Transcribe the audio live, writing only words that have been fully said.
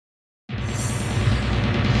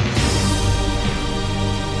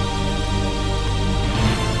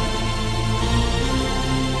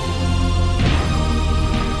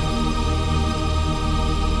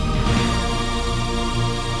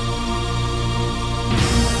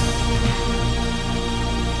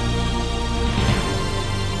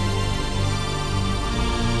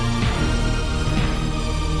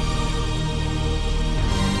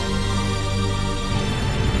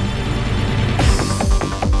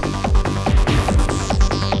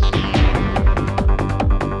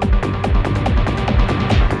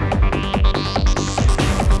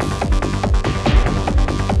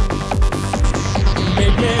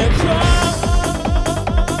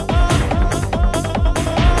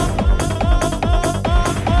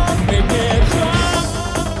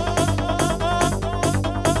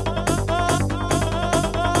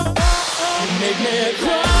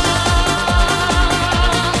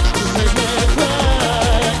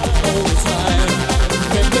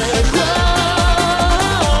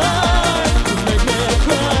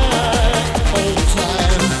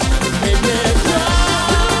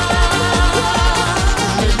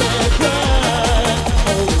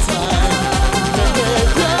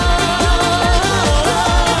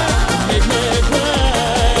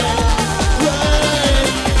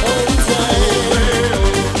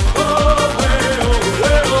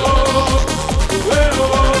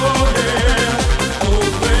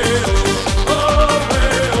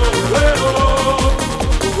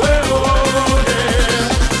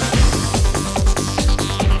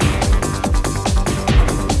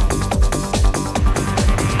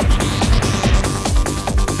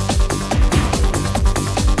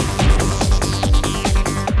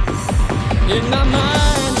In my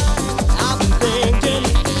mind, I've been thinking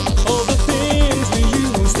of the things we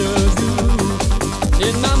used to do.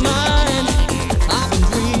 In my mind, I've been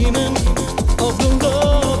dreaming of the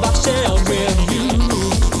love I shared with you.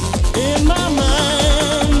 In my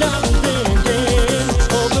mind, I've been thinking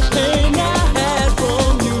of the pain I had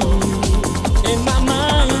from you. In my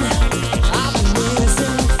mind, I've been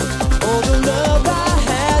missing all the love I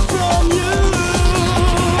had from you.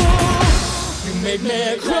 You make me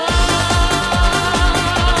cry.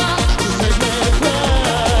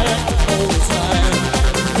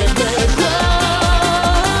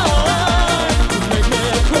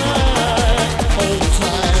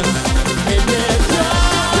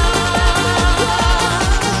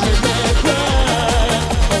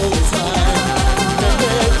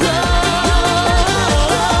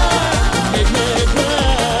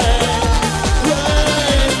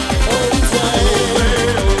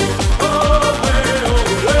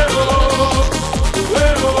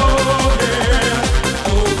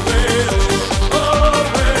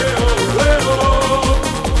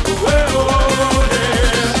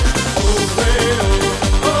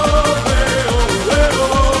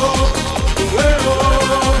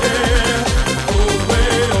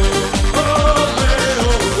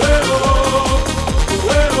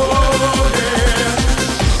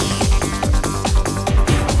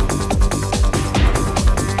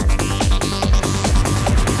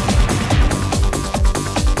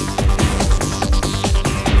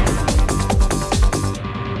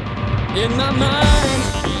 In my mind,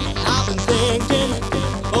 I've been thinking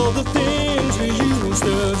of the things we used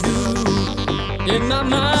to do. In my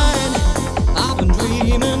mind, I've been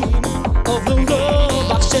dreaming of the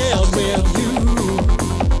love I shared with you.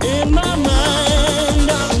 In my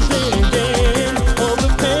mind, I've been thinking of the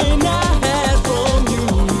pain I had from you.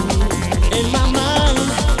 In my mind,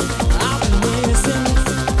 I've been missing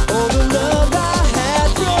all the love I had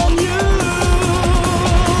from you.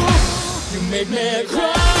 You make me cry.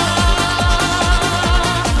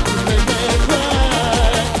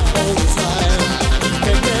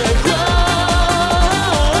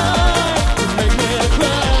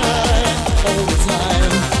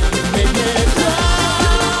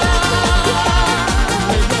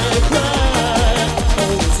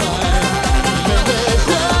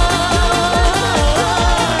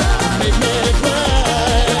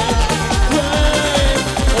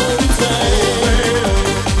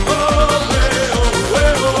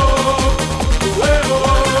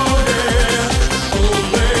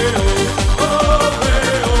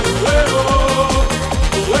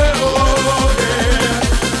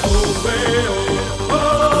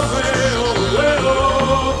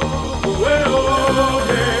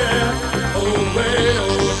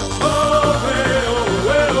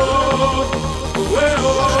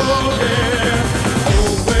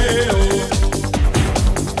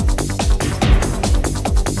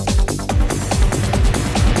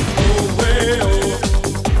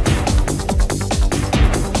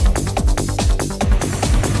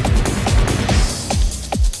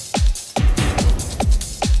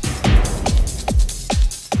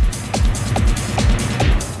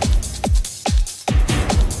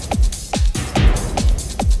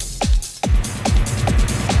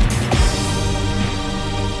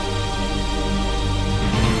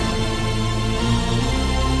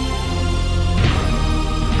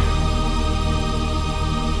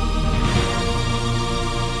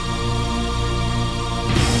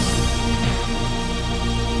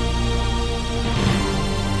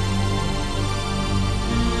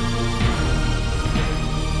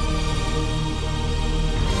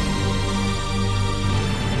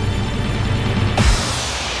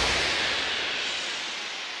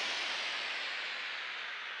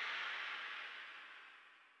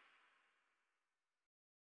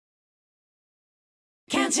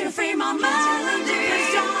 Can't you feel my melody?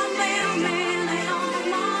 Don't leave me on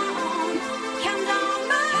my own. Can't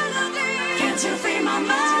melody? Can't you feel my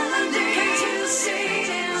melody? Can't you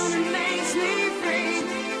see it makes me free?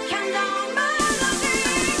 Can't melody?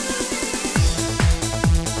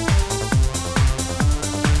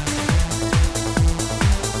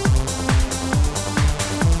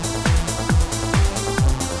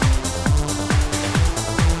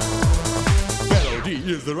 Melody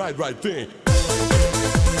is the right thing.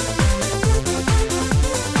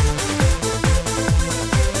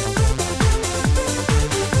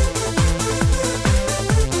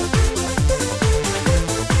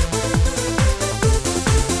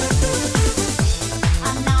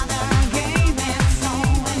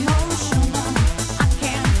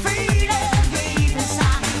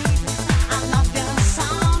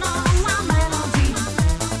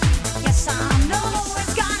 Yes, I know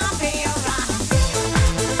it's gonna be alright.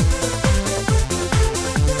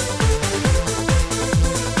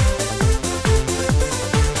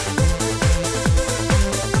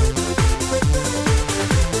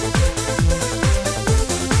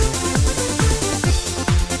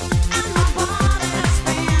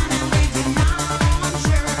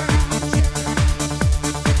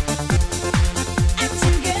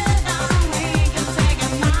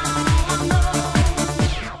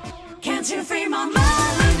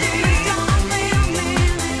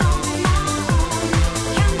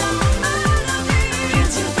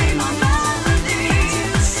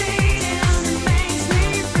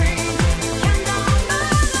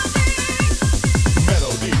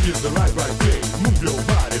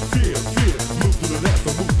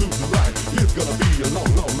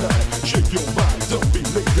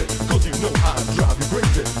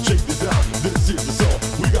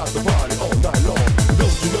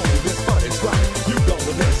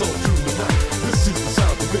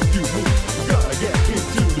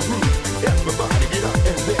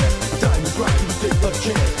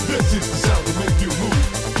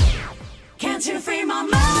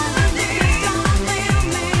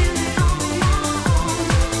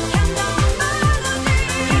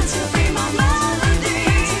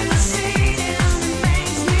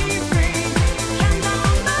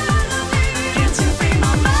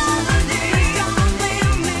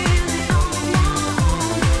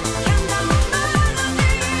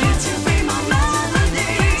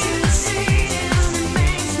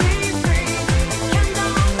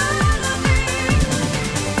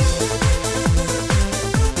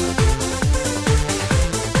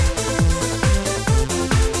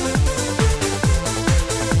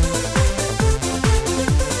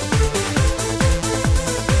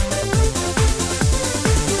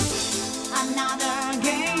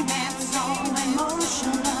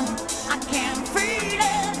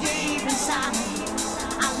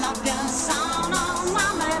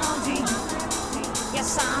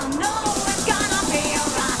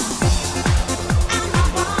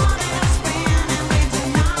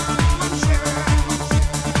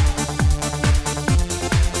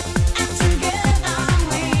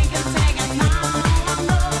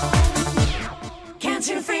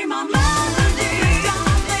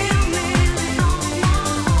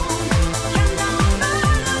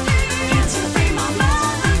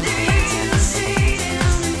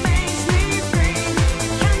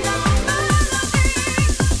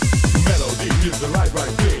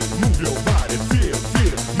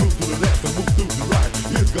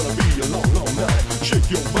 gonna be a long, long night. Shake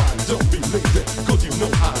your body, don't be lazy, cause you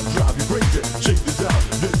know I drive you crazy. Check this out,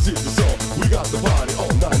 this is the song. We got the party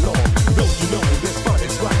all night long. Don't you know this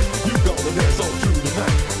party's right? You gonna dance all through the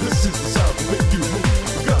night. This is the sound to make you move.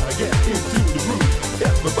 You gotta get into the groove.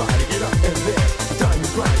 Everybody get up and dance. The time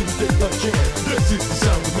is right to take a chance. This is the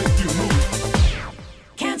sound to make you move.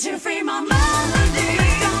 Can't you feel my melody?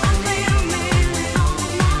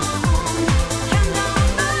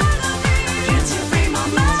 Can't you feel my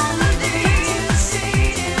melody? Can't you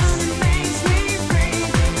see it makes me free?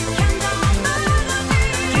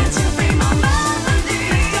 Can't you feel my melody?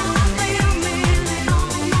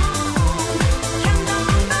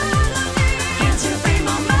 Can't you feel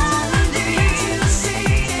my melody? Can't you see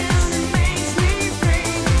it makes me free?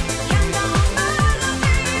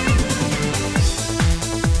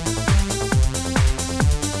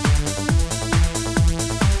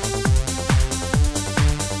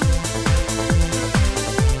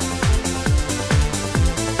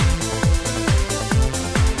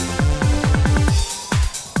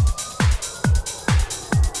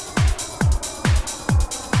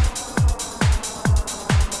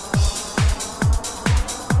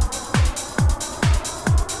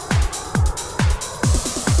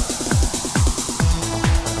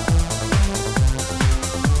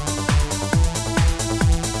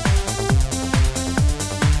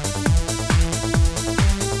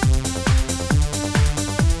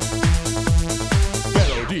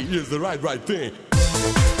 Melody is the right thing.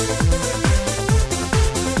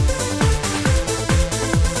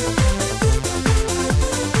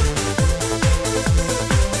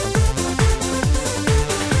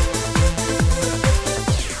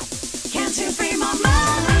 Can't you feel my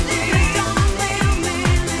melody?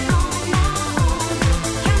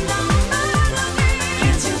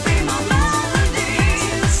 Can't you feel my melody? Can't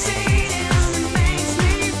you see it makes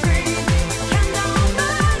me free?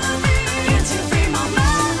 Can't you feel my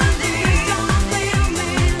melody?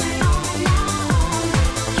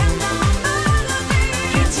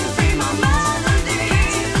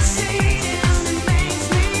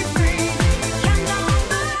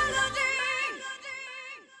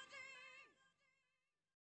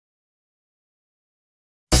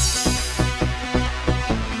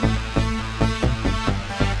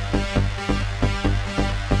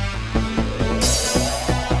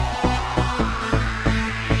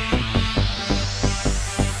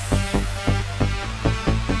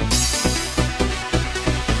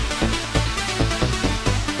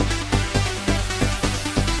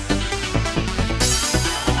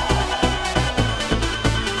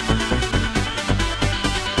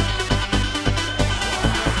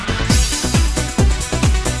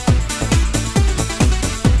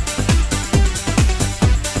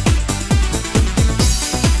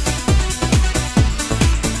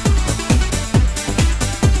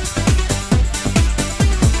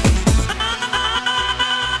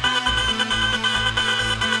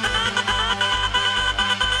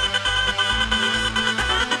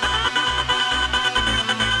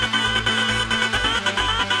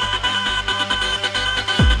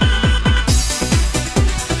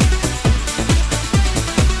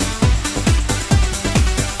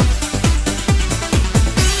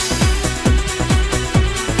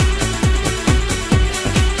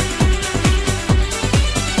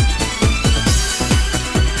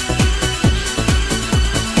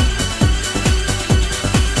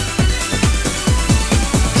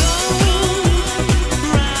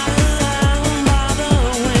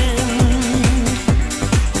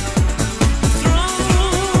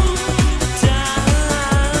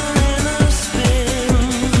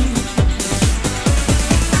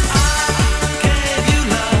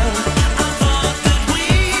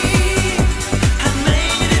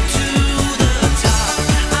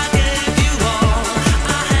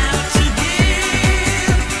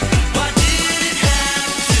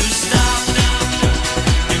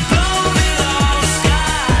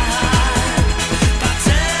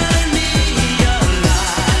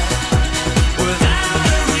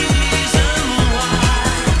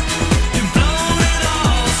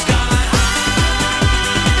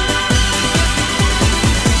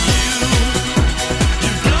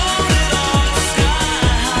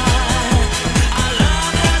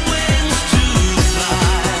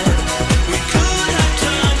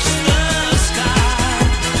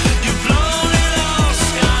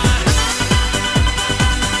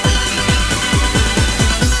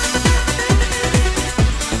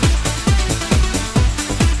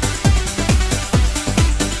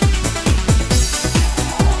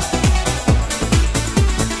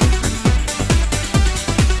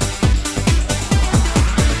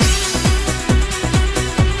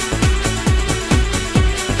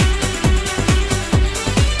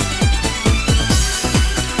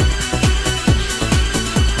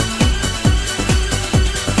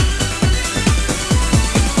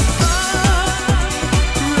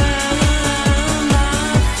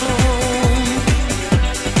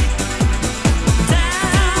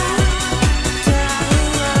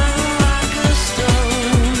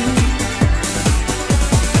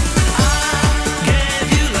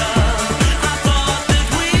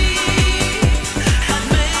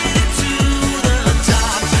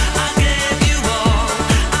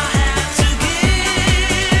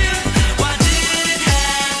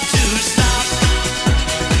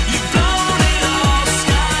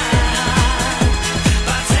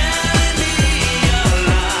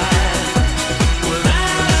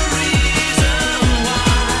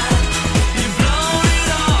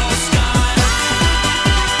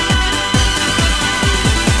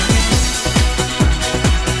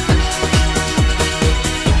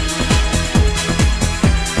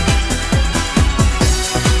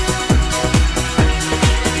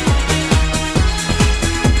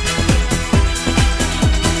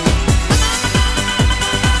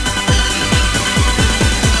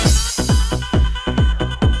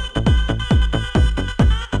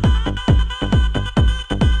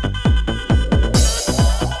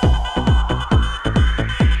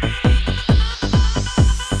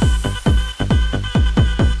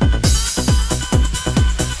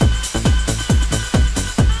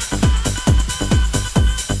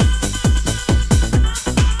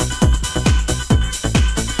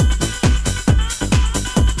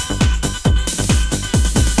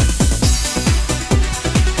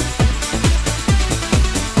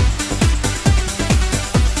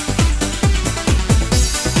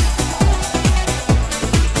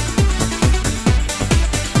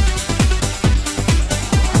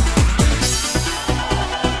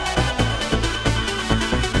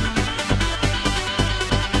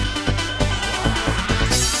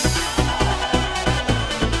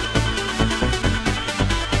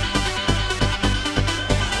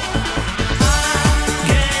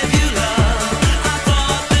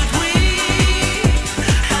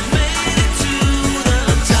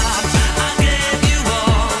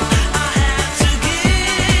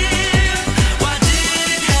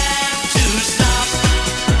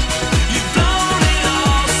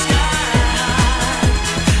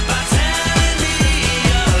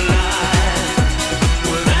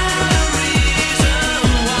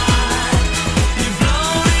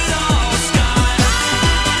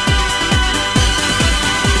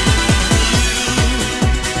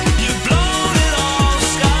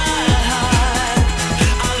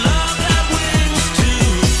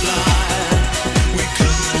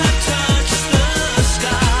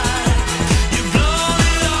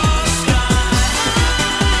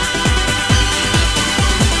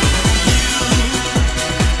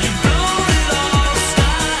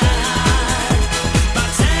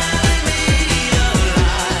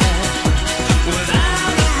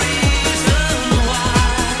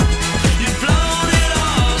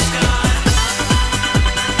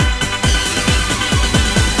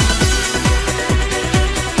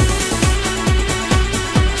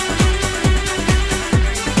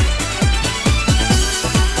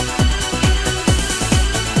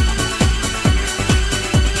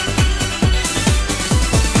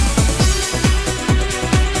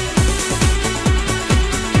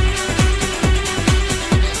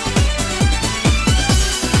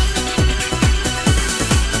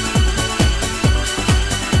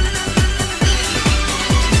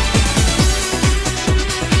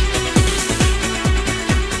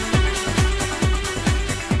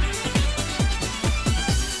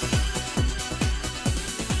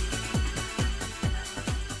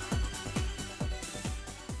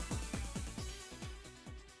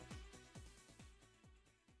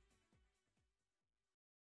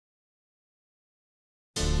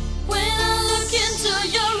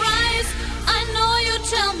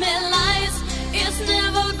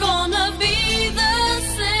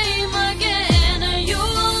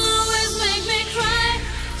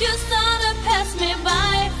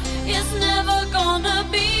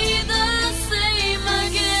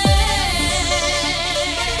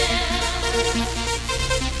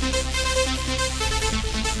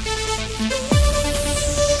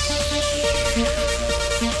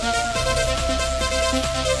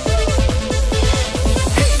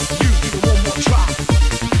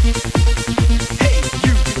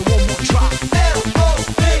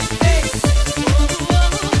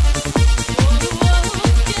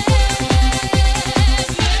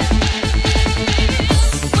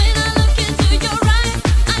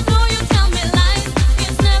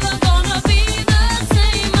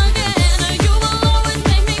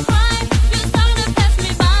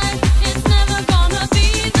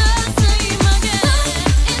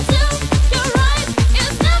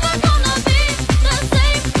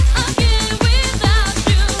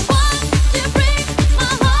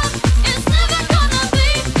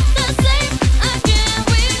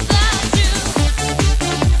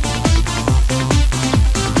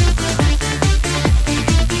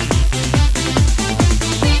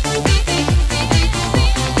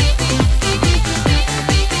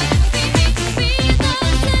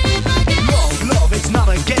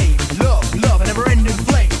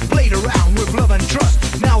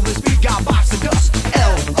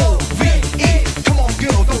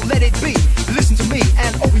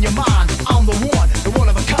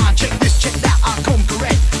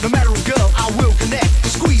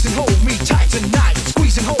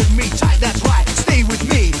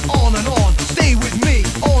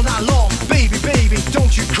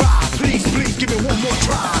 don't you cry. Please, please give me one more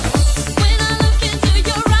try. When I look into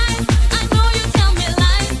your eyes, I know you tell me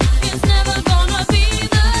lies. It's never gonna be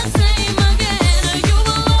the same again. You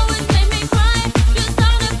will always make me cry. You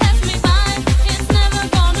start to pass me by. It's never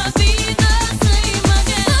gonna be the same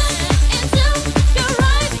again. Until you're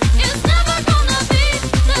right, it's never gonna be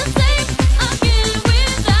the same again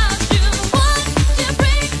without you. Once you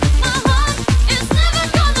break my heart, it's never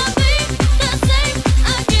gonna be the same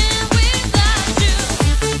again without you.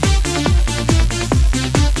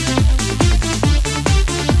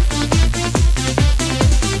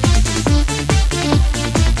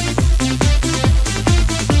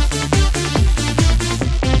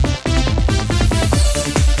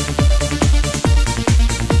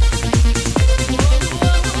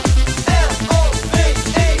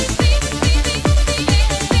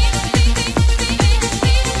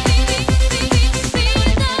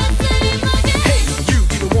 Hey, you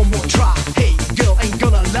give me one more try. Hey, girl, ain't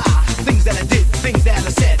gonna lie. Things that I did, things that I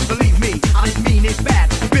said. Believe me, I didn't mean it bad.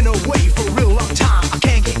 Been away for a real long time. I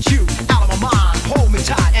can't get you out of my mind. Hold me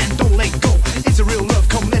tight and don't let go. It's a real love,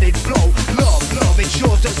 come let it flow. Love, love, it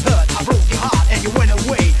sure does hurt. I broke your heart and you went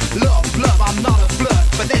away. Love, love, I'm not a flirt,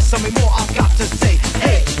 but there's something more I've got to say.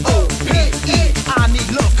 H-O-P-E, I need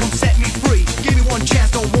love, come set me free. Give me one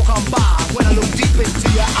chance, don't walk on by. When I look deep into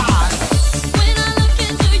your eyes. When I look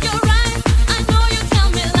into your eyes, I know you tell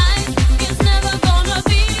me lies. It's never gonna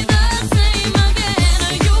be the same again.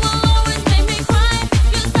 You will always make me cry.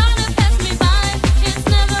 You start to pass me by. It's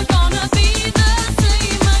never gonna be the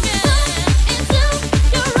same again. Until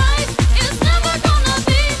you're right, it's never gonna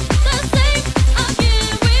be the same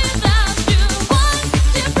again without you. Once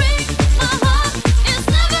you break my heart, it's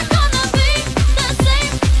never gonna be the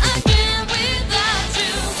same again without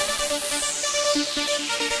you.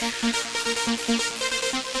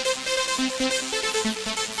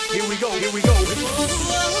 Here we go, here we go.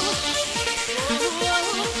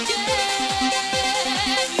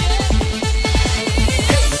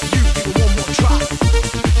 Hey, you give me one more try.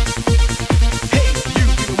 Hey, you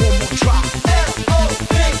give me one more try.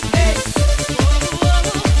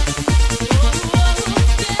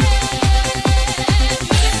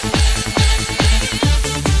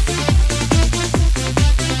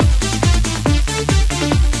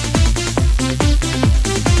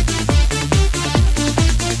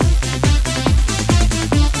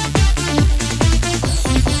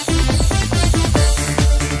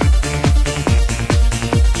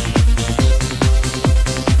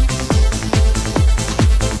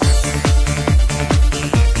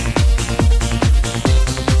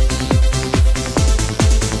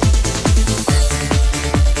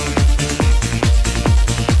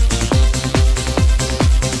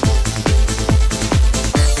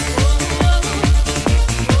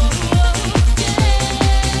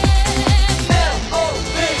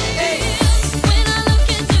 L-O-V-E. When I look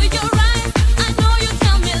into your eyes, I know you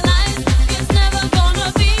tell me lies. It's never gonna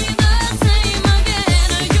be the same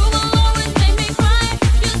again. You will always make me cry.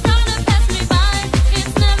 You start to pass me by.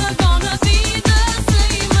 It's never gonna be the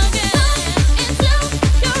same again. Until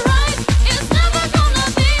you're right, it's never gonna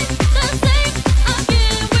be the same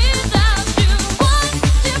again without you. Once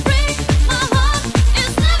you break my heart,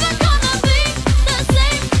 it's never gonna be the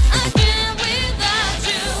same again without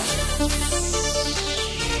you.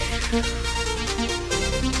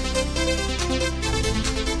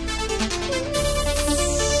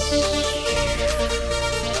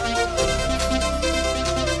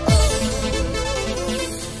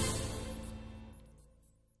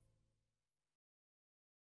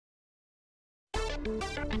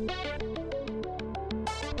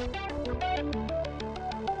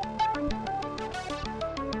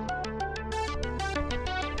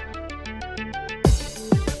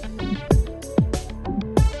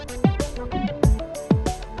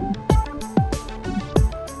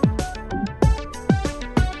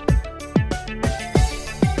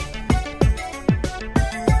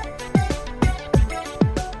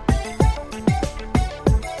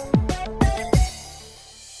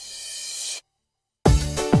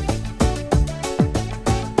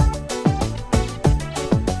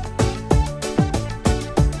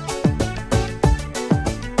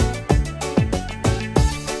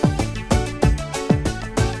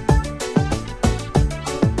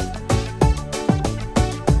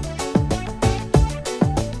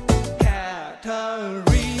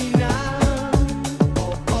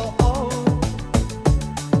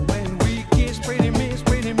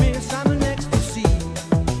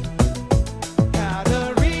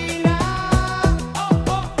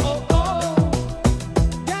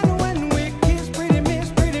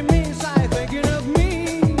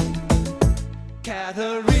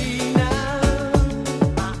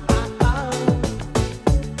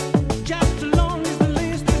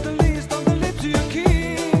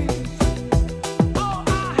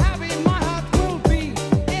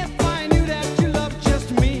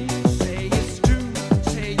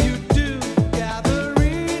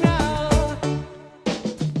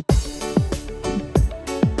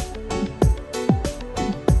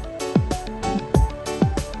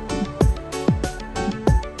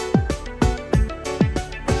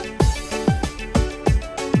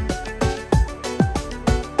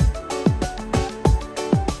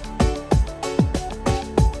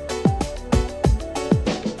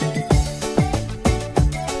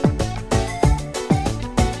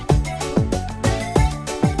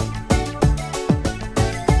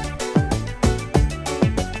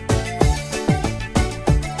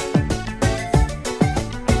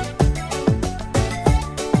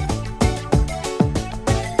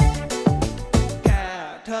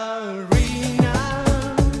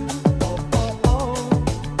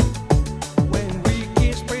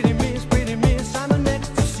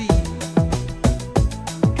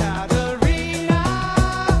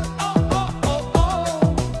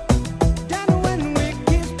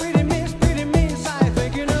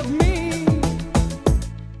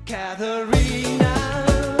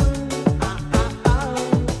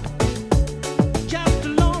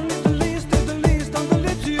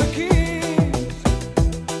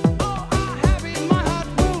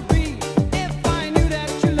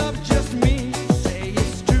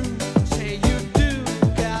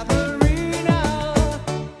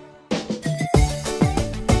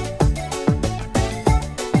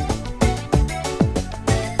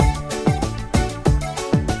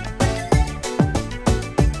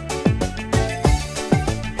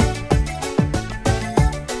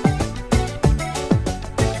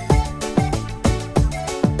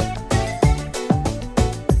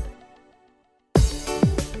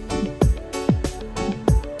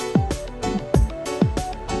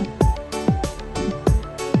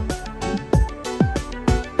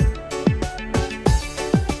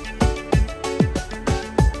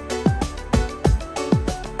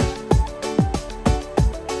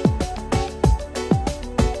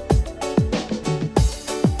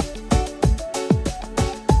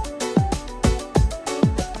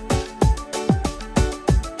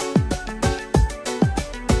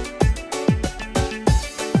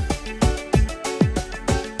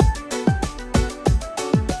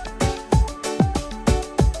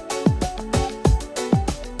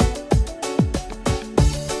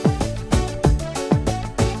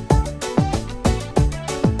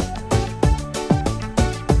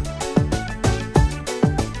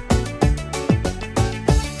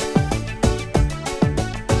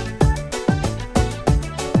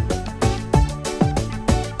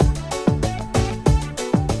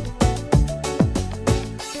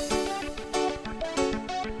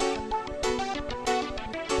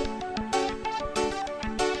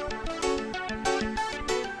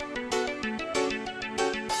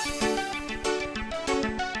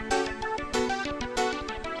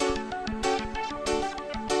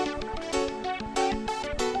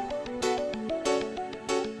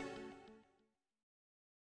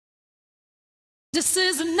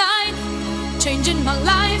 This is a night changing my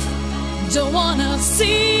life. Don't wanna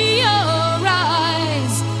see your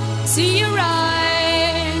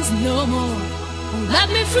eyes no more. Let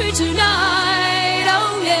me free tonight,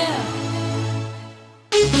 oh yeah.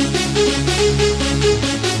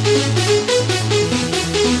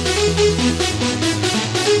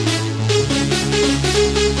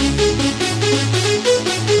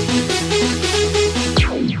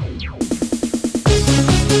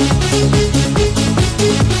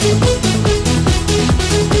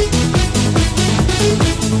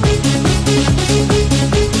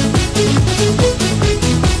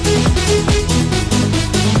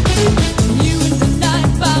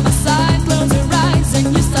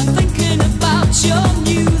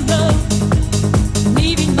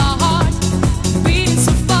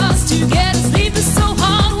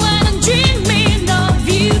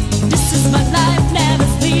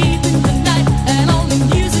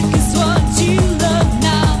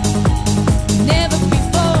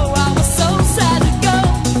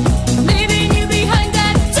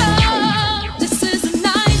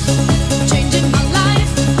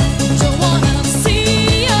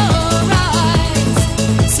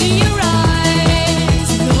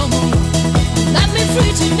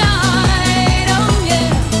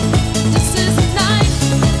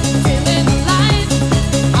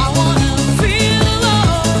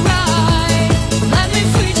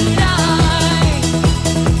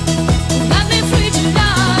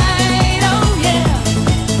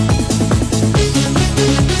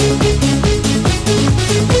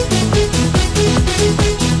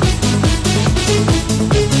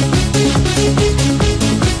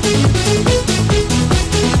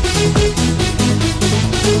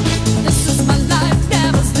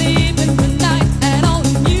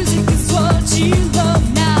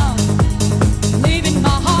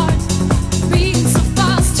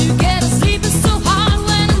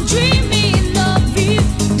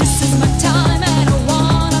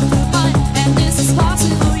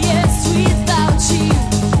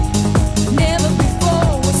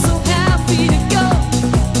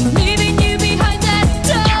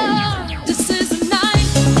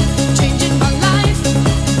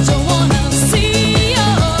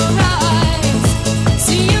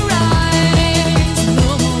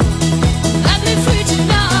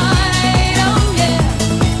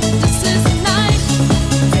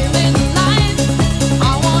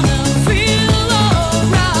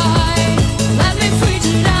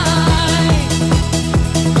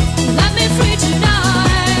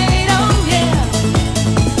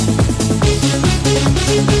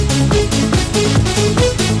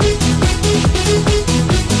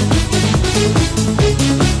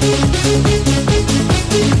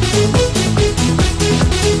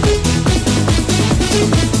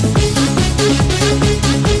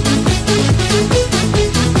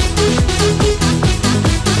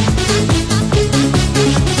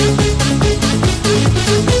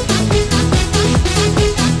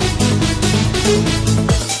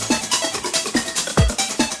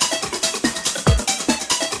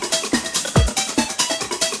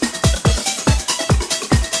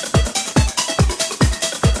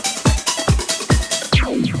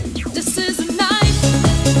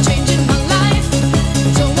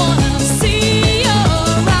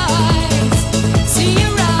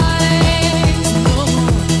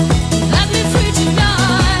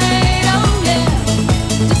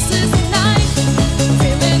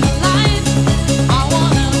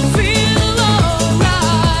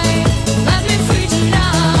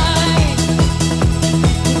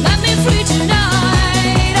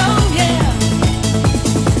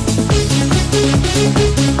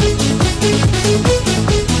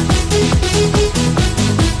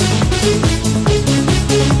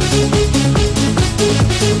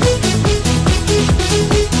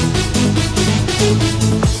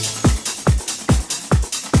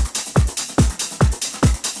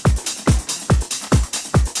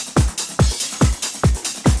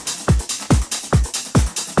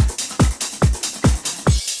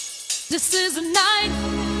 This is a night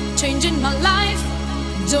changing my life.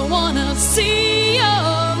 Don't wanna see your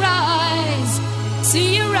eyes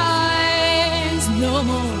no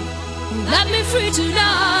more. Let me free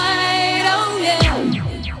tonight, oh yeah.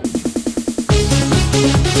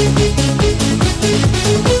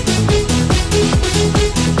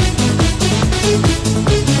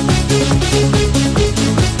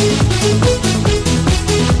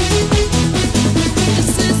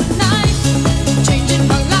 This is a night changing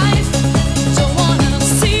my life. Don't wanna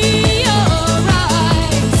see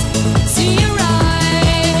your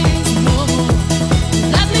eyes no more.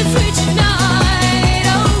 Let me free tonight,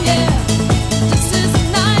 oh yeah. This is a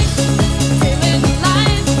night feeling alive.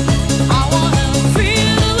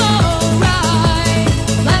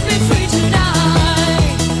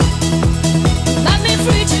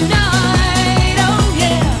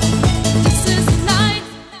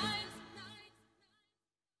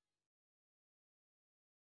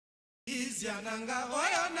 Easy,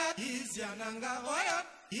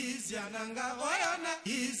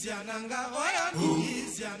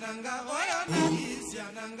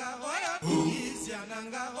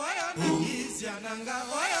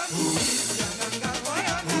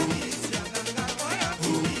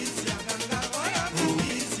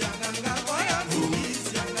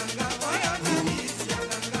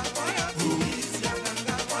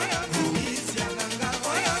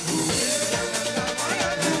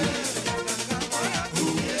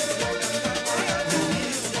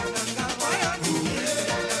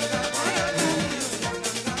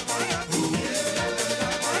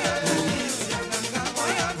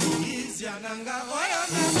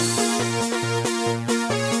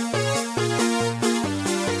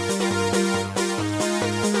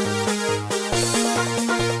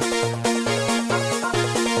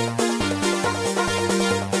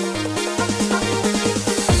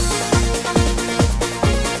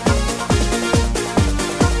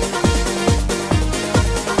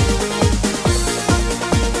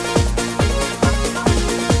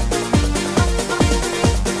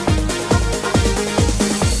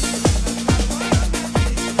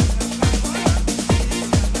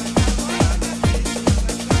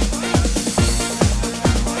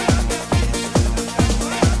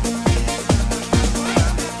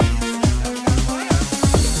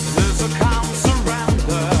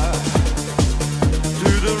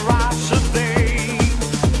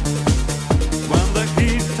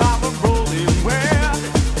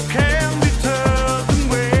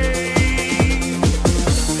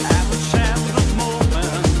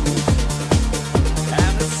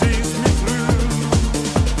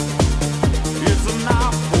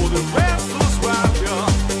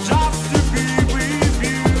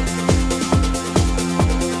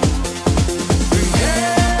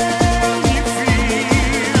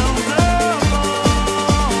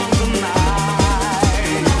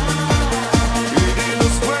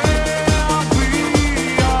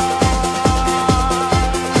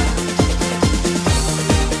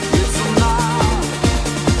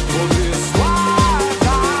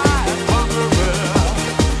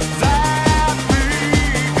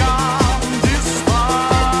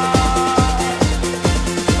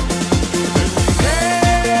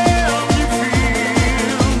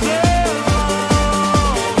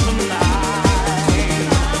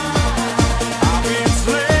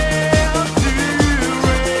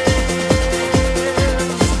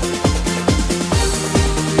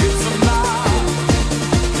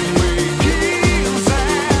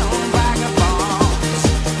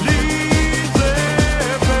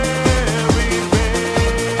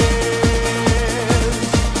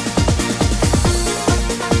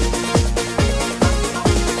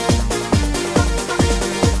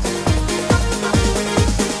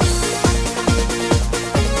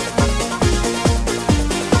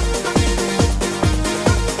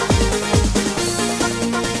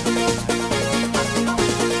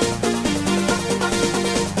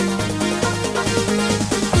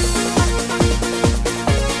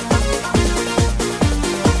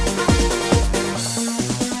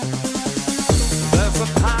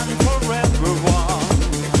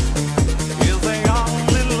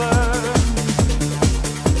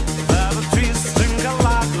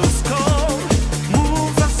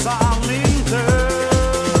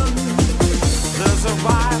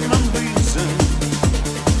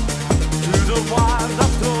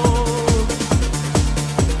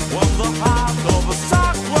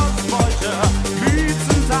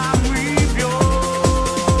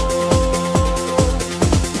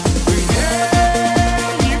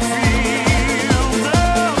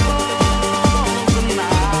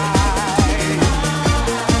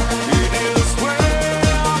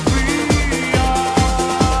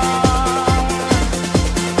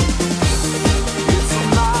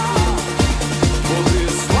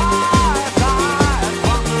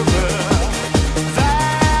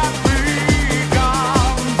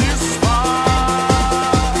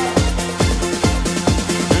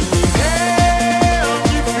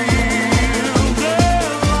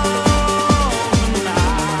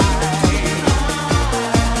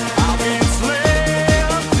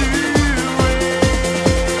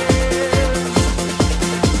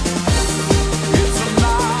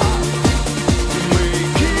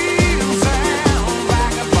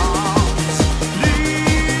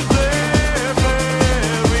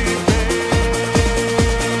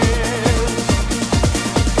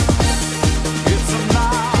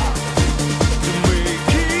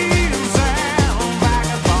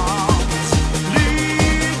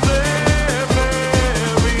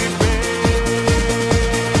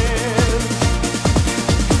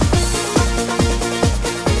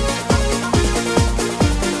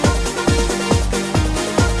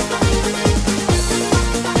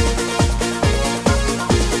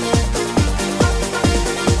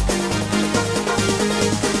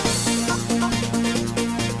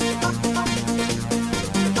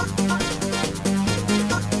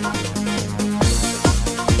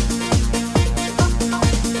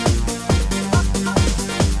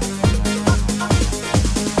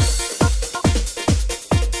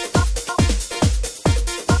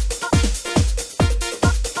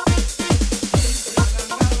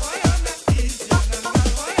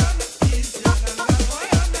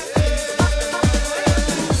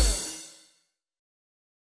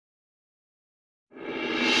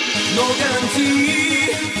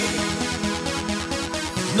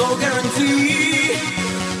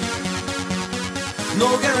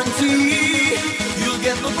 no guarantee. You'll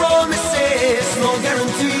get no promises, no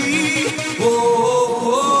guarantee. Oh, oh,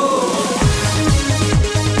 oh.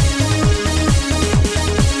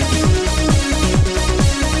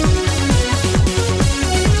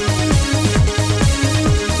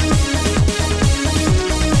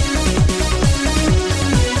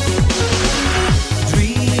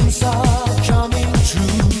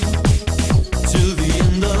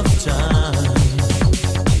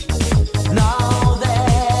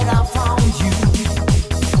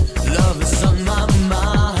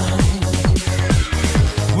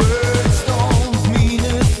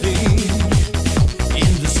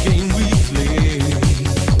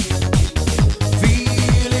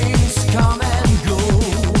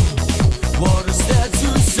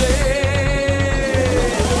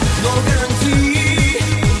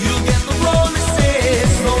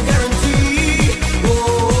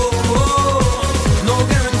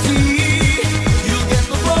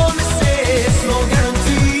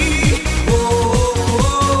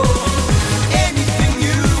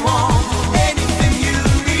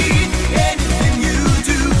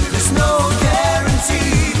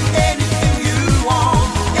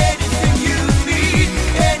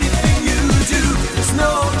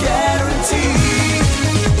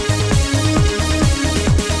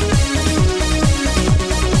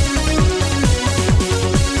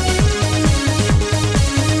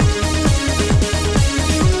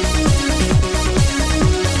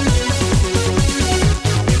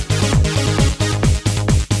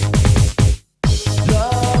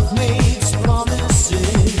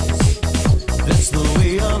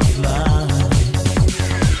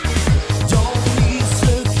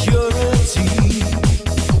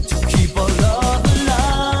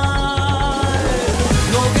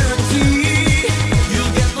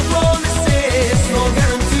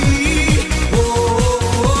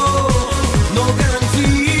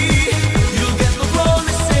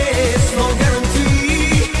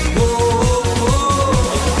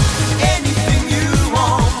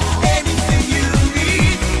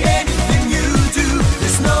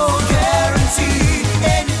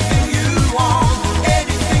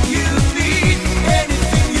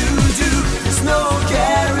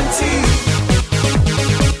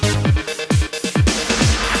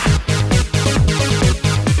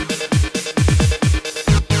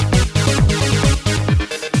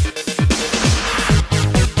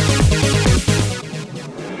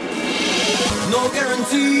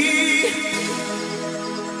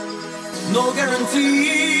 No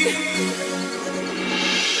guarantee,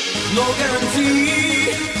 no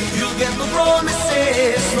guarantee. You'll get no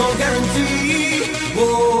promises, no guarantee. Whoa,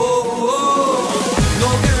 whoa. No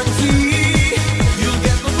guarantee. You'll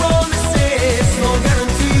get no promises, no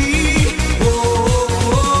guarantee. Whoa,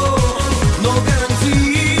 whoa. No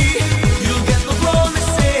guarantee. You'll get no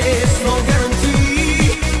promises, no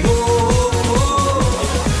guarantee. Whoa, whoa.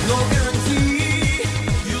 No guarantee.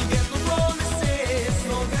 You'll get no promises, no guarantee. Whoa, whoa. No guarantee. You'll get no promises,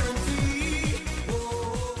 no guarantee.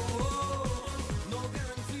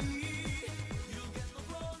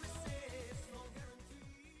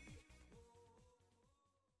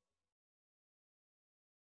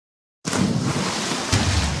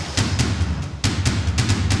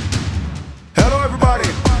 Hello everybody.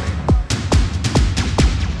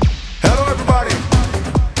 Hello everybody.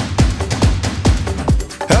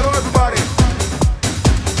 Hello everybody.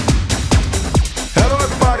 Hello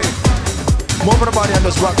everybody. Move the body and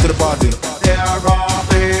just rock to the party.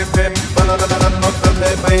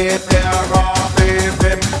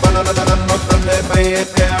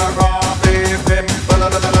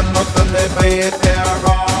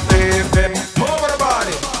 Move the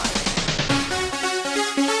body.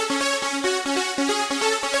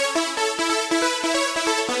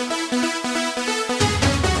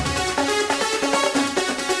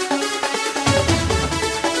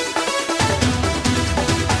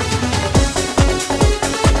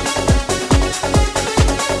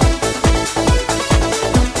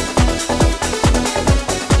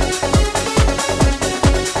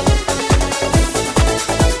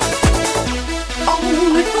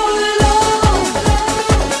 Only for love,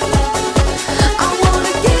 I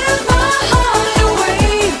wanna give my heart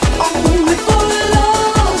away. Only for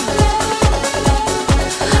love,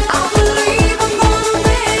 I believe I'm gonna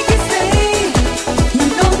make it stay. You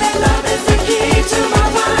know that love is the key to my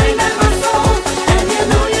mind and my soul, and you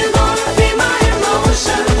know you're gonna be my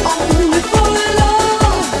emotion. Only for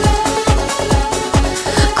love,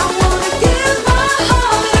 I wanna give my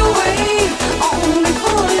heart away. Only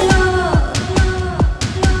for love.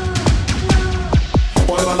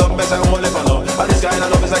 Only for love, best I only for love. And this kind of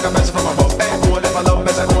love is like a message from above. Hey, only for love,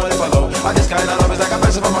 best I only for love. And this kind of love is like a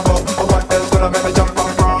message from above. But what else gonna make me jump?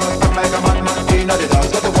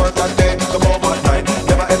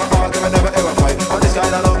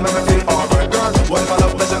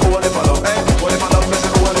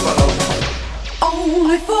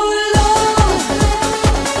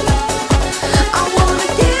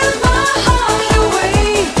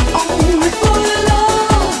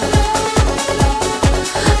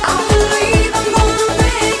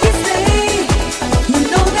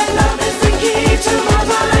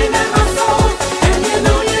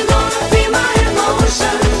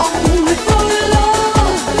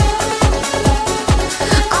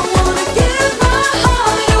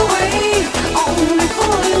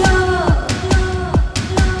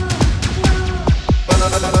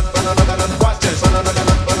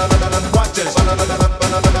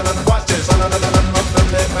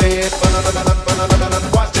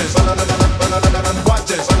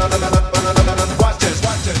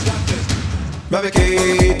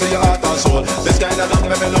 to your heart and soul. This kind of love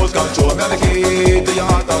make me lose control. Me have the key to your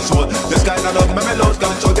heart and soul. This kind of love make me lose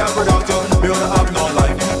control. Can't without you, me wanna have no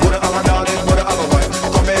life. Wanna have a darling, wanna have a wife.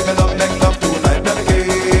 Come make love tonight. Me have the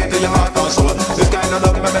key to your heart and soul. This kind of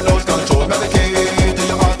love make me lose control. Me have the key to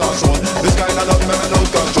your heart and soul. This kind of love make me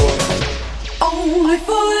lose control. Only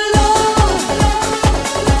for love,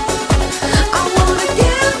 I wanna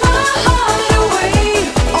give my heart away.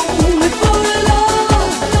 Only for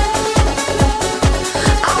love,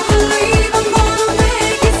 I believe I'm gonna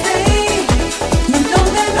make it stay. You know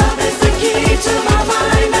that love is the key to my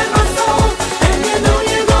mind and my soul, and you know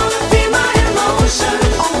you're gonna be my emotion.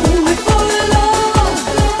 Only for love,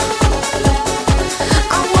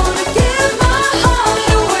 I wanna give my heart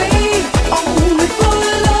away. Only for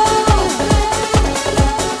love,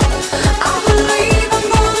 I believe I'm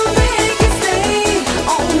gonna make it stay.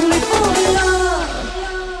 Only for love.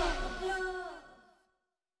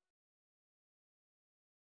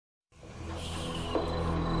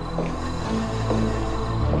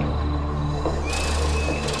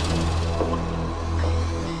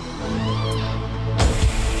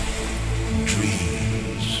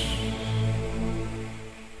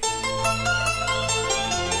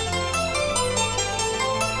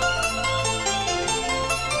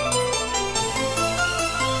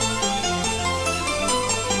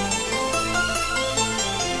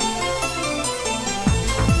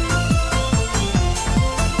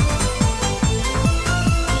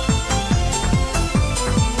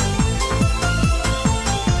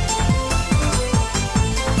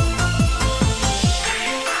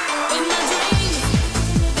 In my dreams,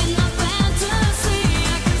 in my fantasy,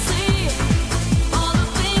 I can see all the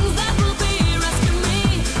things that will be rescue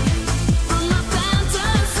me from my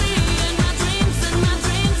fantasy. In my dreams, in my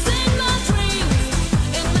dreams, in my dreams,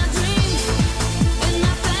 in my dreams, in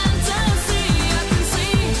my fantasy, I can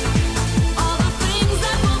see all the things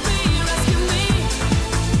that will be rescue me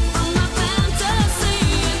from my fantasy.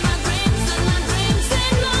 In my dreams, in my dreams,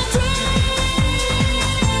 in my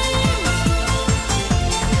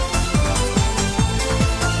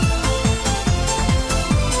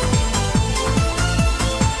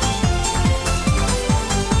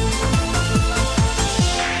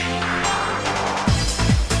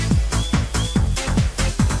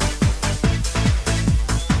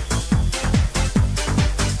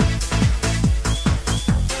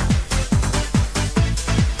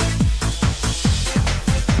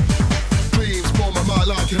Dreams form my mind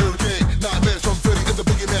like a hurricane. Nightmares from Freddy and the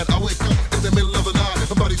boogeyman. I wake up in the middle of the night.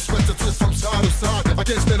 My body sweats and twists from side to side. I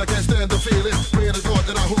can't stand the feeling. Praying to God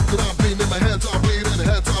that I hope that I'm bleeding. My hands are bleeding,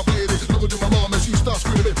 hands are bleeding. Looking to my mom and she starts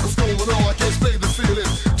screaming. What's going on? I can't explain this feeling.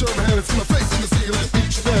 Turn my head and see my face in the ceiling.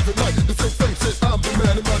 Each and every night, the same faces. I'm the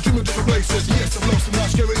man in my dream in different places. Yes, I'm lost in my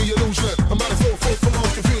scary illusion. I'm out of full from all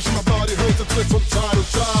confusion. My body hurts and twists from side to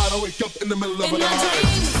side. I wake up in the middle of In the my night.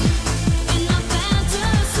 dreams, in my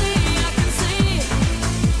fantasy, I can see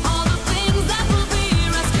all the things that will be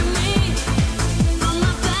rescue me from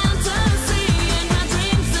my fantasy. In my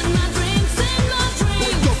dreams, in my dreams, in my dreams,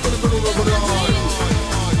 Wake up in the middle of the night.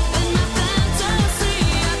 in my fantasy,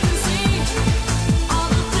 I can see all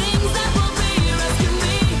the things that will be rescue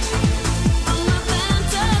me from my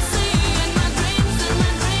fantasy. In my dreams, in my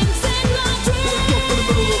dreams, in my dreams. Wake up in the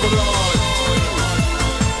middle of the night.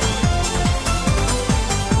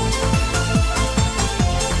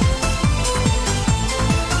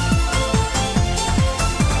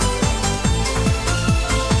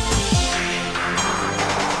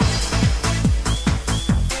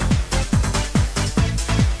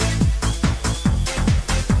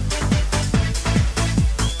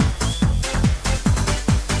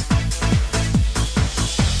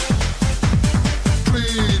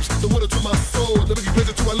 Dreams, the water to my soul, the biggie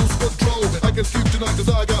pleasure till I lose control. I can sleep tonight 'cause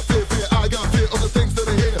I got fear, I got fear of the things that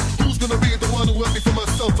I hear. Who's gonna be the one who help me for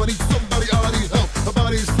myself? I need somebody, I need help. My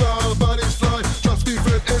body's fly. Trust me,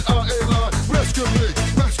 friend, and I ain't lying. Rescue me.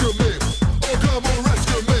 Oh, come on,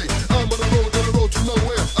 rescue me. I'm on the road to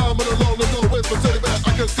nowhere. I'm on a long nowhere, but tell you that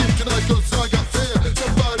I can sleep tonight 'cause I got fear.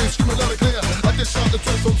 Somebody screaming loud and clear. I can shout the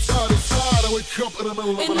truth from side to side. I wake up in the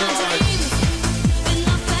middle of the In my night. dreams, in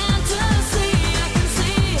my fantasy, I can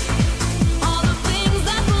see all the things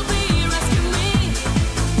that will be rescue me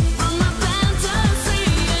from my fantasy.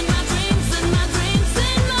 In my dreams, in my dreams,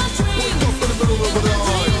 in my dreams, Wake up in the middle of the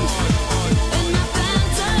night. in my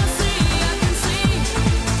fantasy, I can see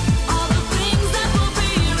all the things that will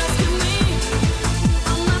be rescue me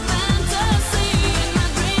from my fantasy. In my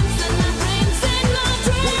dreams, in my dreams, in my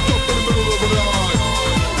dreams. Wake up in the middle of the night.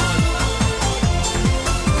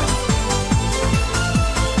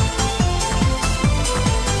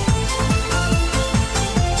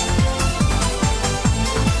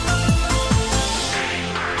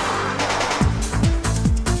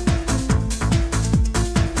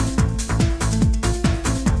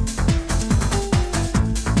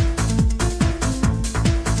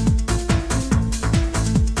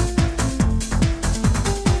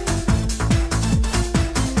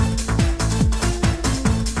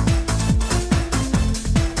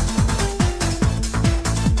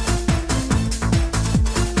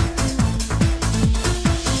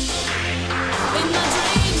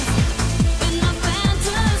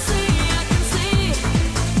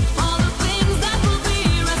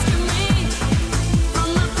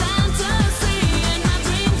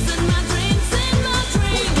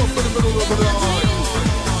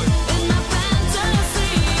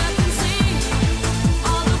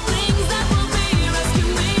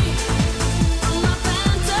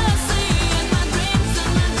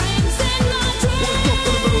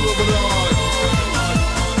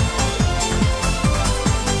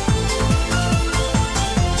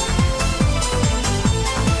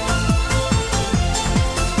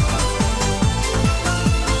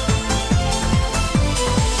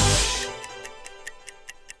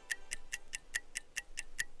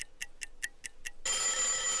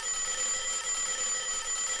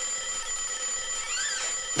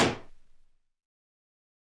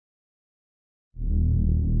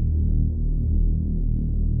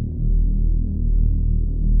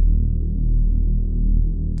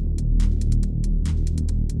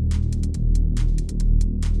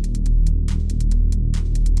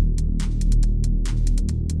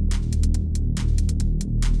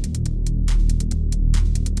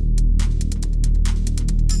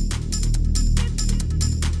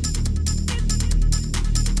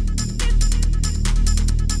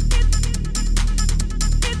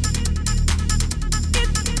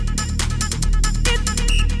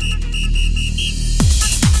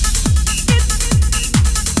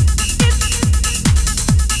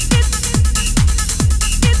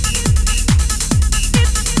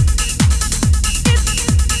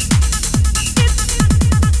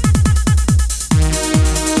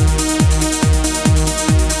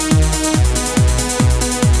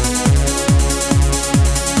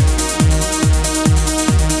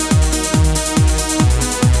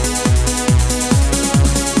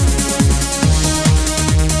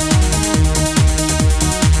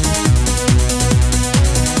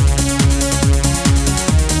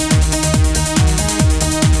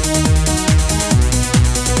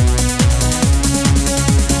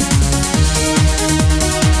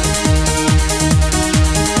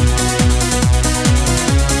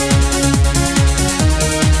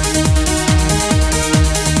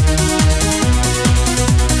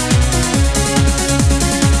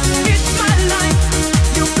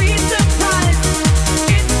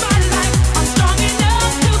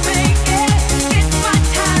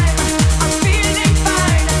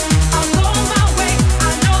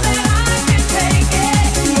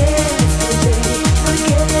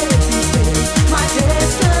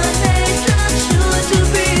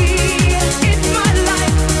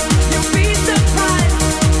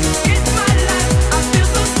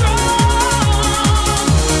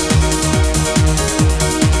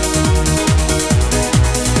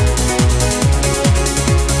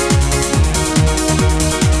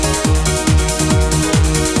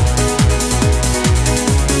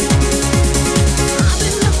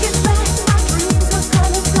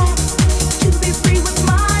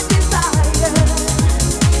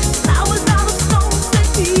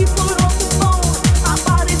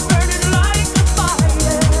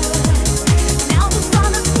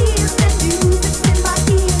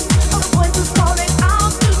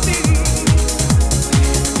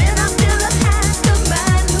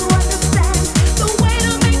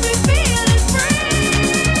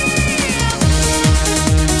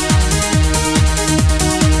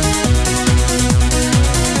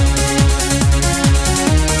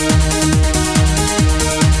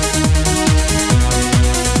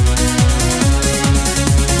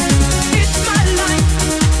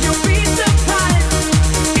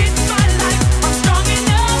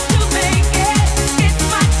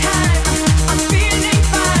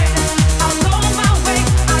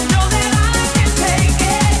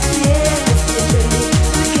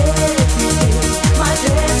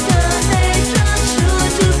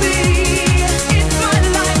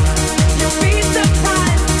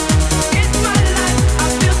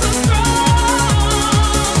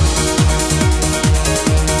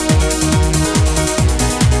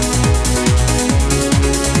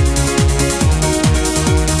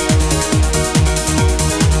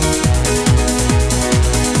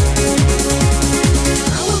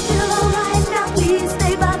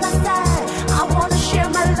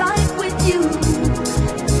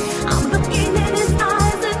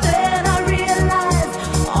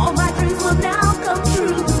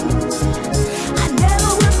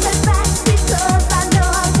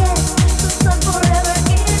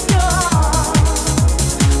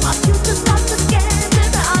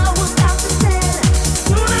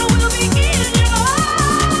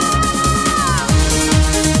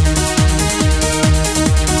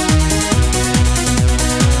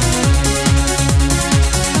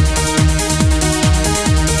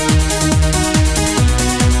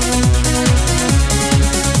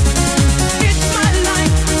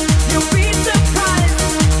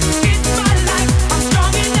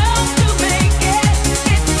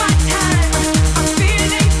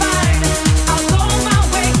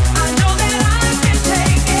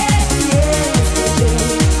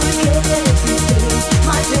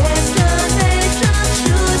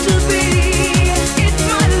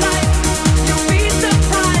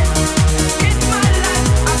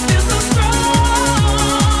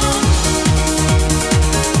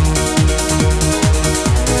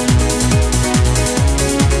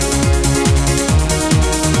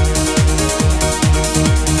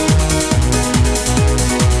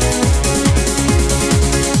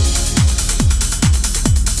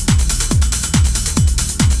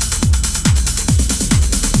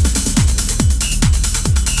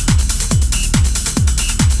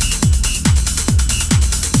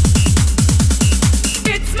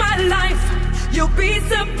 you'll be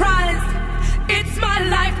surprised. It's my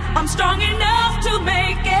life, I'm strong enough to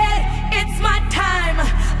make it. It's my time,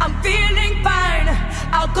 I'm feeling fine.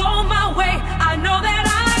 I'll go my way, I know that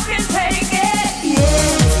I can take it.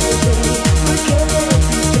 Yesterday, forget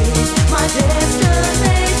today. My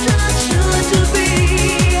destination sure to be.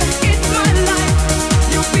 It's my life,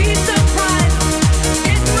 you'll be surprised.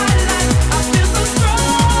 It's my life, I feel so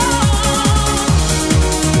strong.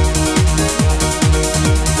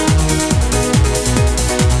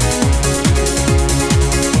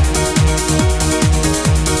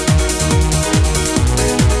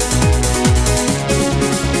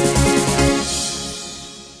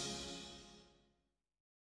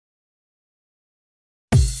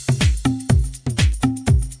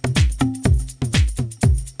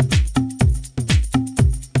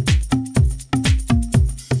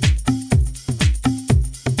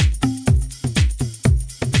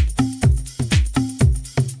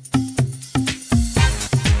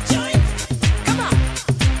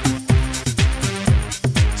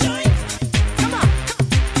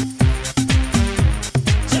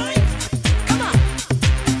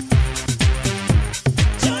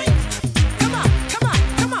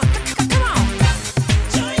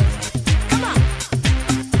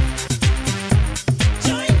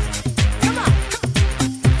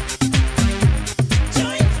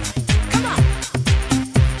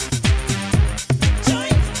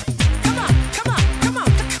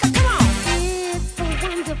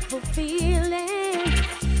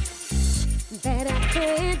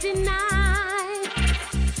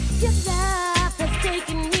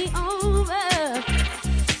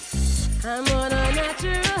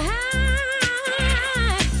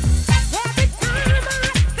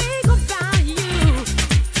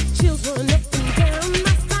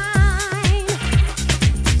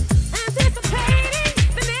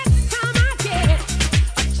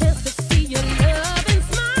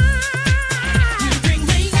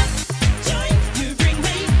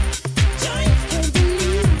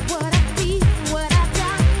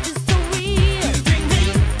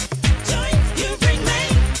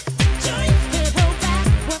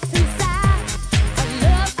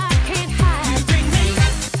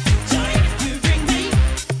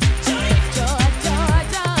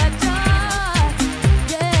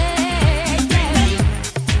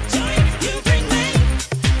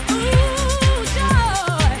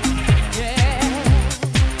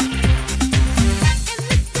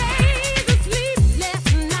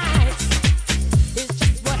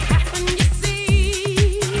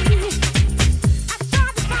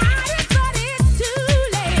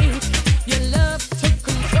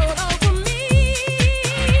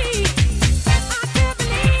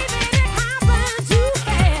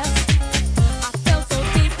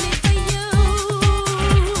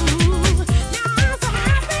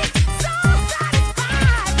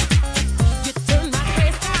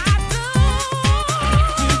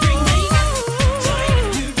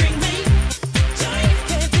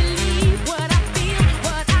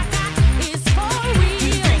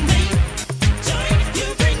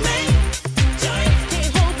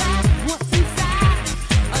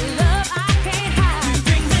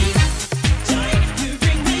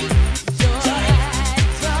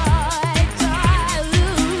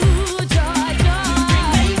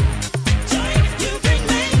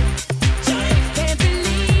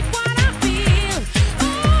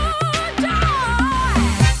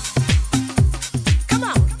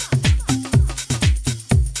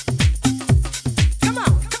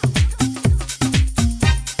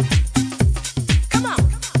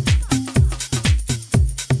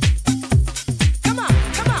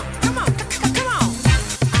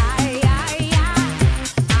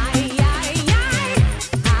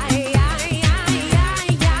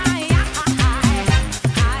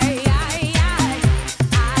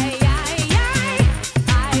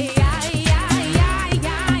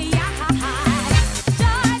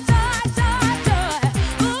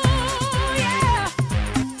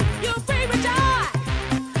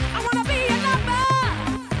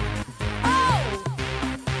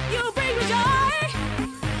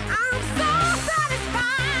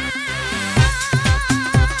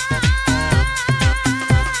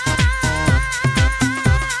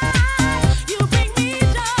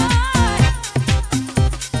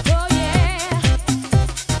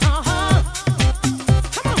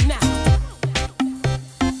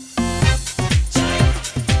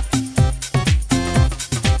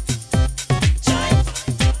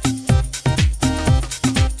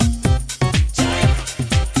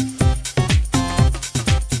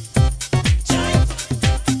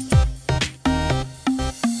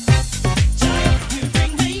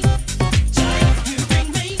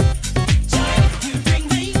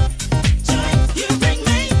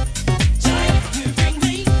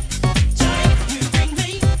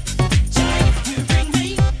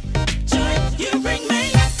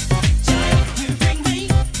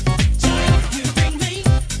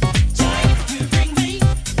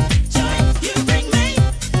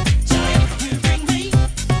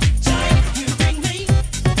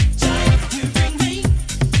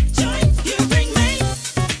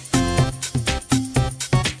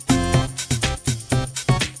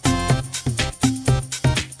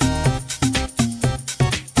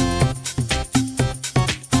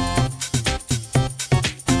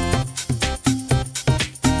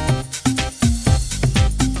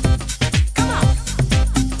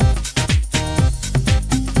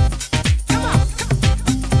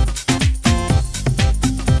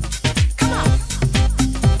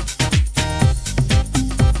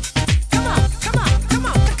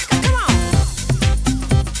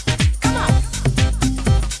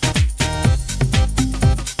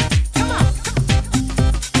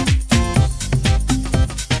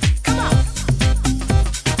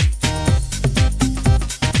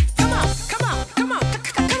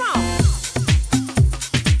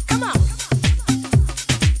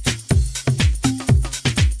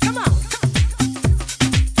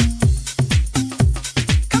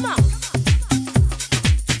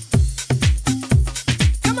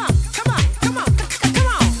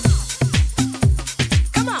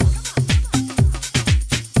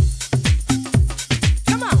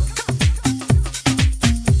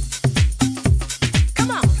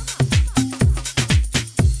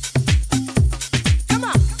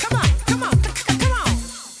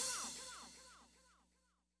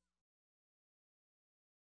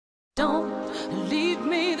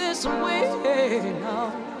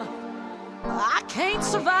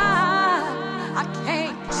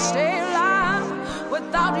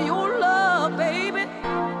 without your love, baby.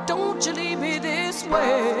 Don't you leave me this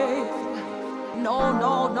way. No,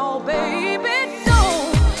 no, no, baby,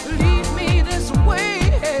 don't leave me this way.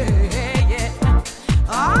 Yeah.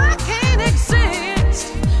 I can't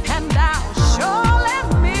exist, and I'll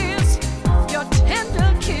surely miss your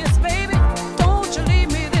tender kiss, baby. Don't you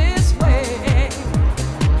leave me this way.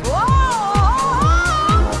 Oh,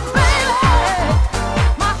 baby,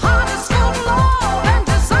 my heart is full of love and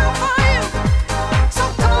desire for you. So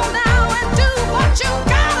come now and do what you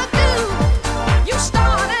gotta do. You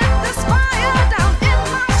started this fire down in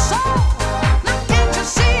my soul. Now can't you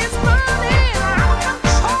see it's burning out of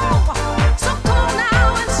control? So come now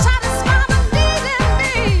and satisfy the need in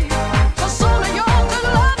me. 'Cause only your good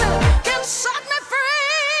loving can set me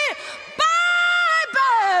free.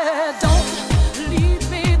 Baby, don't leave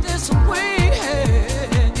me this way.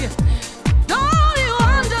 Don't you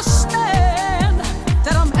understand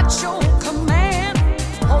that I'm at your command?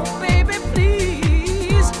 Oh, baby,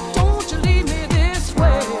 please, don't you leave me this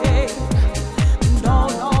way. No,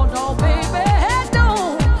 no, no, baby,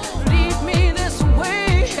 don't leave me this way.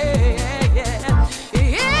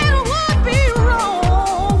 It would be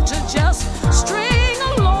wrong to just string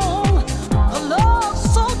along a love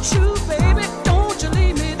so true, baby. Don't you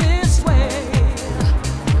leave me this way.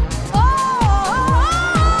 Oh,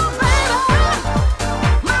 baby,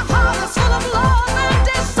 my heart is full of love and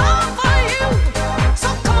desire for you. So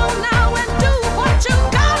come on now and do what you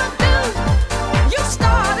gotta do. You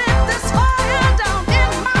started this fire down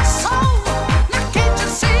in my soul. Now can't you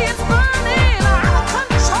see it's burning out of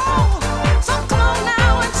control? So come on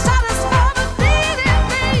now and satisfy the need in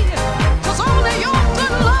me. 'Cause only your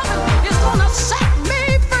good loving is gonna set me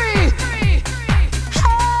free.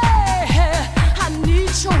 Hey, I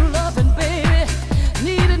need your loving, baby.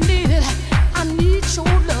 Need it, need it. I need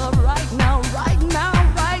your love right now, right now,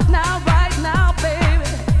 right now, right now, baby.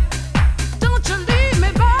 Don't you leave me,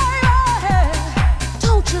 baby.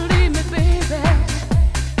 Don't you leave me, baby.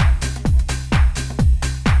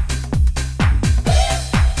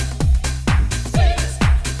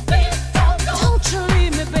 Don't you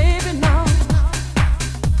leave me, baby, no.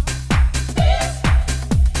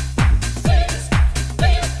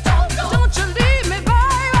 Don't you leave me, baby.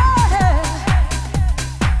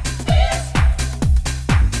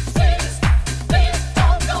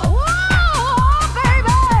 Oh,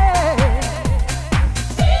 baby.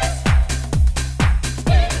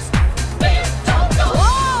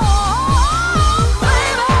 Oh,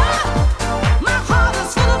 baby. My heart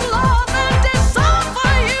is full of love and desire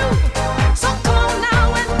for you. So come on now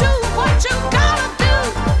and do what you gotta do.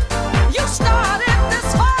 You started this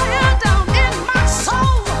fire down in my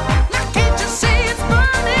soul. Now can't you see it's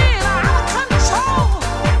burning out of control?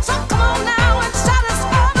 So come on now and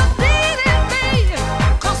satisfy the need in me.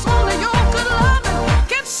 'Cause only your good loving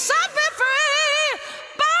can set me free.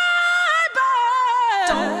 Baby,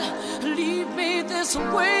 don't leave me this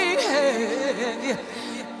way.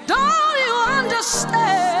 Don't you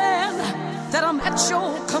understand that I'm at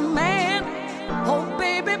your command? Oh,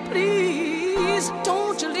 baby, please,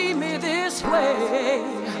 don't you leave me this way.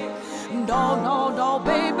 No, no, no,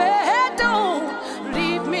 baby, don't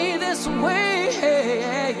leave me this way.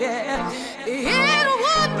 It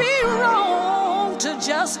would be wrong to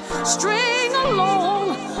just string along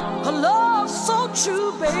a love so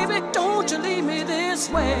true, baby. Don't you leave me this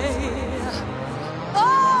way.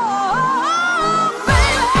 Oh,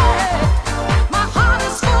 baby, my heart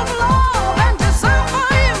is full of love and desire for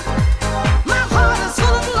you. My heart is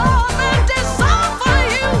full of love and desire for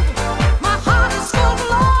you. My heart is full of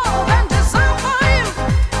love and desire for you.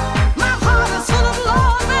 My heart is full of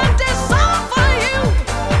love and desire for you.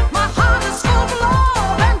 My heart is full of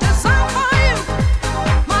love and desire for you.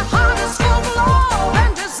 My heart is full of love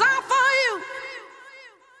and desire for you.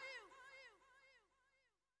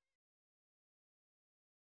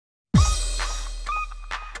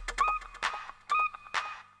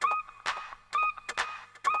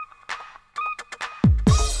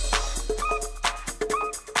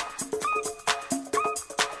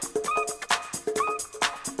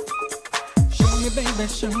 Show me, baby,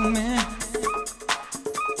 show me.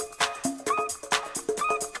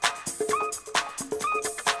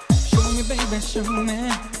 Show me, baby, show me.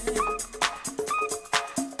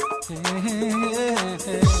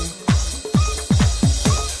 Hey.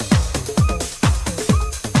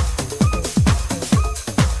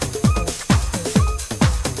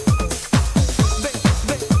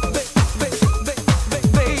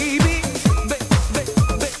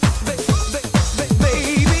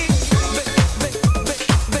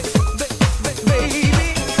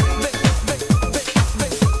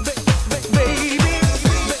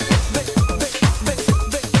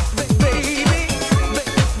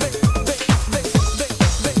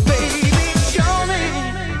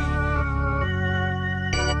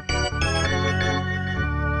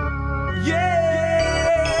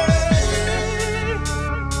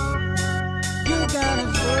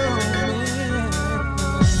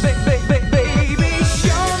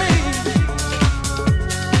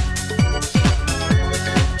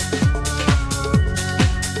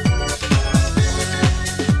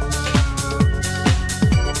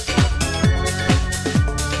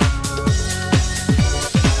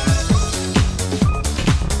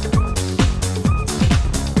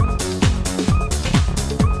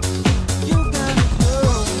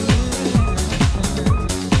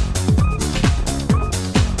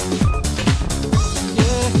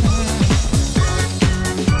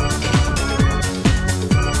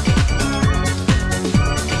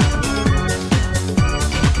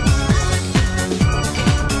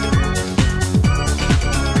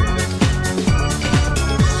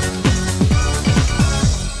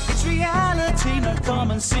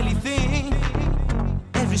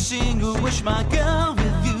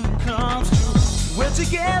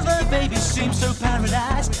 seem so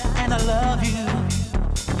paradise, and I love you.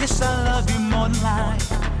 Yes, I love you more than life.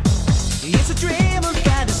 It's a dream of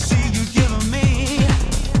fantasy you've given me,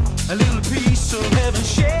 a little piece of heaven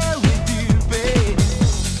shared with you, babe.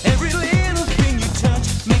 Every little thing you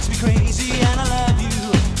touch makes me crazy, and I love you.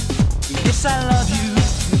 Yes, I love you,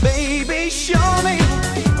 baby. Show me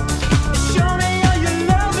how you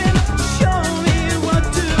love it. Show me what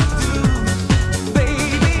to do,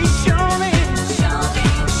 baby. Show me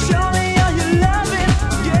how you love it.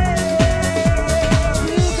 Yeah,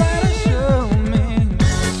 you gotta show me.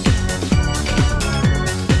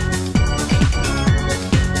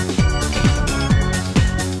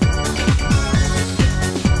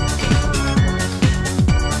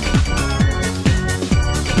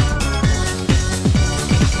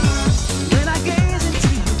 When I gaze into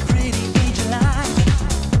your pretty angel eyes,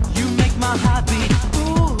 you make my heart beat,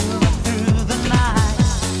 ooh, right through the night.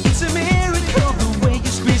 It's a miracle the way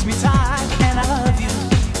you squeeze me tight, and I love you.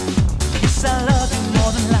 Yes, I love you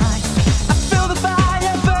more than life. I feel the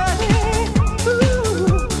fire burning,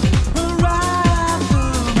 ooh, right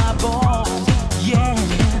through my bones. Yeah,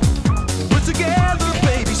 we're together,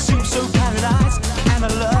 baby, seems so paradise, and I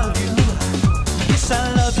love you. Yes, I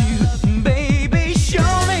love you, baby.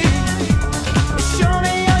 Show me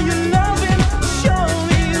how you love it. Show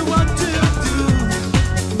me what to do,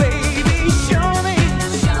 baby. Show me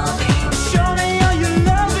how you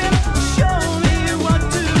love it. Show me what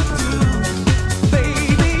to do,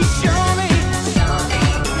 baby. Show me.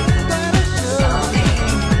 You gotta show me.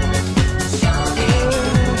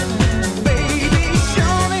 Baby,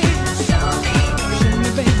 show me. Show me,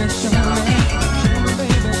 baby, show me. Show me, baby, show me. Show me,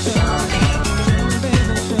 baby, show me.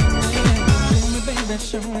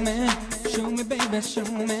 Show me, baby, show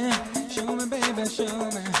me. Show me, baby, show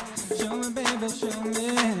me. Show me, baby, show me.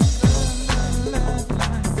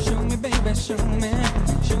 Show me, baby, show me.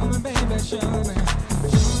 Show me, baby, show me.